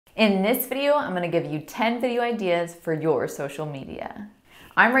In this video, I'm going to give you 10 video ideas for your social media.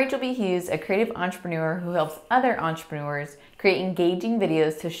 I'm Rachel B. Hughes, a creative entrepreneur who helps other entrepreneurs create engaging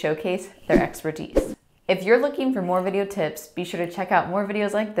videos to showcase their expertise. If you're looking for more video tips, be sure to check out more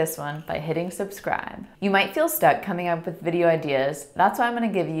videos like this one by hitting subscribe. You might feel stuck coming up with video ideas. That's why I'm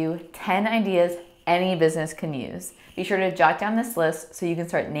going to give you 10 ideas any business can use. Be sure to jot down this list so you can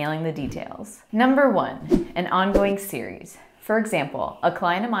start nailing the details. Number 1, an ongoing series. For example, a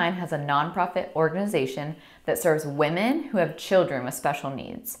client of mine has a nonprofit organization that serves women who have children with special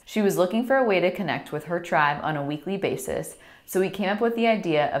needs. She was looking for a way to connect with her tribe on a weekly basis, so we came up with the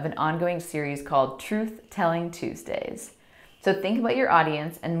idea of an ongoing series called Truth Telling Tuesdays. So think about your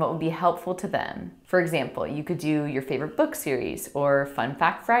audience and what would be helpful to them. For example, you could do your favorite book series or Fun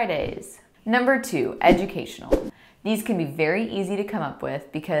Fact Fridays. Number 2, educational. These can be very easy to come up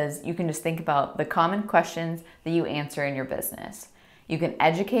with because you can just think about the common questions that you answer in your business. You can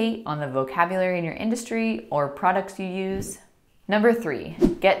educate on the vocabulary in your industry or products you use. Number 3,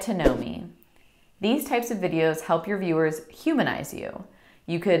 get to know me. These types of videos help your viewers humanize you.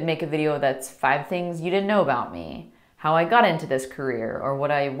 You could make a video that's 5 things you didn't know about me, how I got into this career, or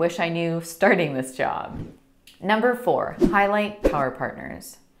what I wish I knew starting this job. Number 4, highlight power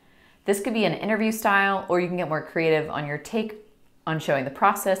partners. This could be an interview style, or you can get more creative on your take on showing the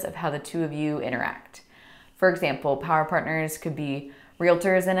process of how the two of you interact. For example, power partners could be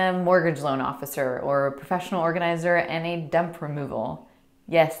realtors and a mortgage loan officer, or a professional organizer and a dump removal.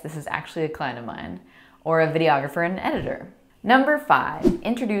 Yes, this is actually a client of mine. Or a videographer and an editor. Number 5,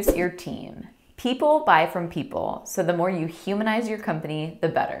 introduce your team. People buy from people, so the more you humanize your company, the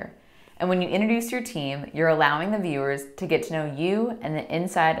better. And when you introduce your team, you're allowing the viewers to get to know you and the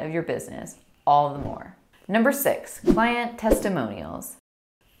inside of your business all the more. Number 6, client testimonials.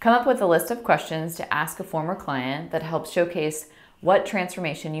 Come up with a list of questions to ask a former client that helps showcase what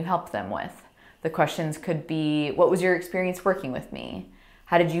transformation you helped them with. The questions could be, what was your experience working with me?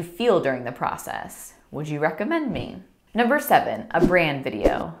 How did you feel during the process? Would you recommend me? Number 7, a brand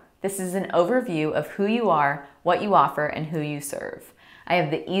video. This is an overview of who you are, what you offer, and who you serve. I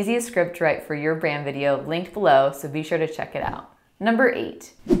have the easiest script to write for your brand video linked below, so be sure to check it out. Number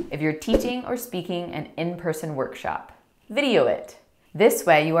 8, if you're teaching or speaking an in-person workshop, video it. This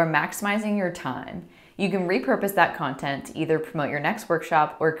way you are maximizing your time. You can repurpose that content to either promote your next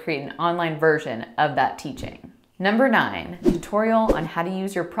workshop or create an online version of that teaching. Number 9, tutorial on how to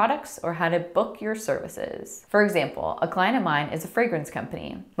use your products or how to book your services. For example, a client of mine is a fragrance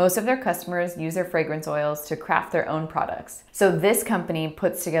company. Most of their customers use their fragrance oils to craft their own products. So this company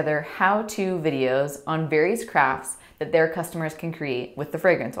puts together how-to videos on various crafts that their customers can create with the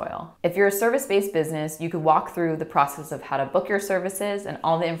fragrance oil. If you're a service-based business, you could walk through the process of how to book your services and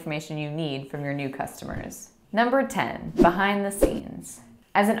all the information you need from your new customers. Number 10, behind the scenes.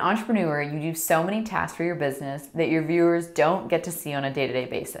 As an entrepreneur, you do so many tasks for your business that your viewers don't get to see on a day-to-day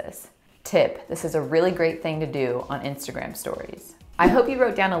basis. Tip, this is a really great thing to do on Instagram stories. I hope you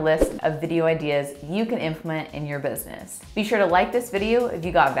wrote down a list of video ideas you can implement in your business. Be sure to like this video if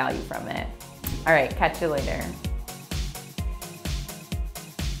you got value from it. All right, catch you later.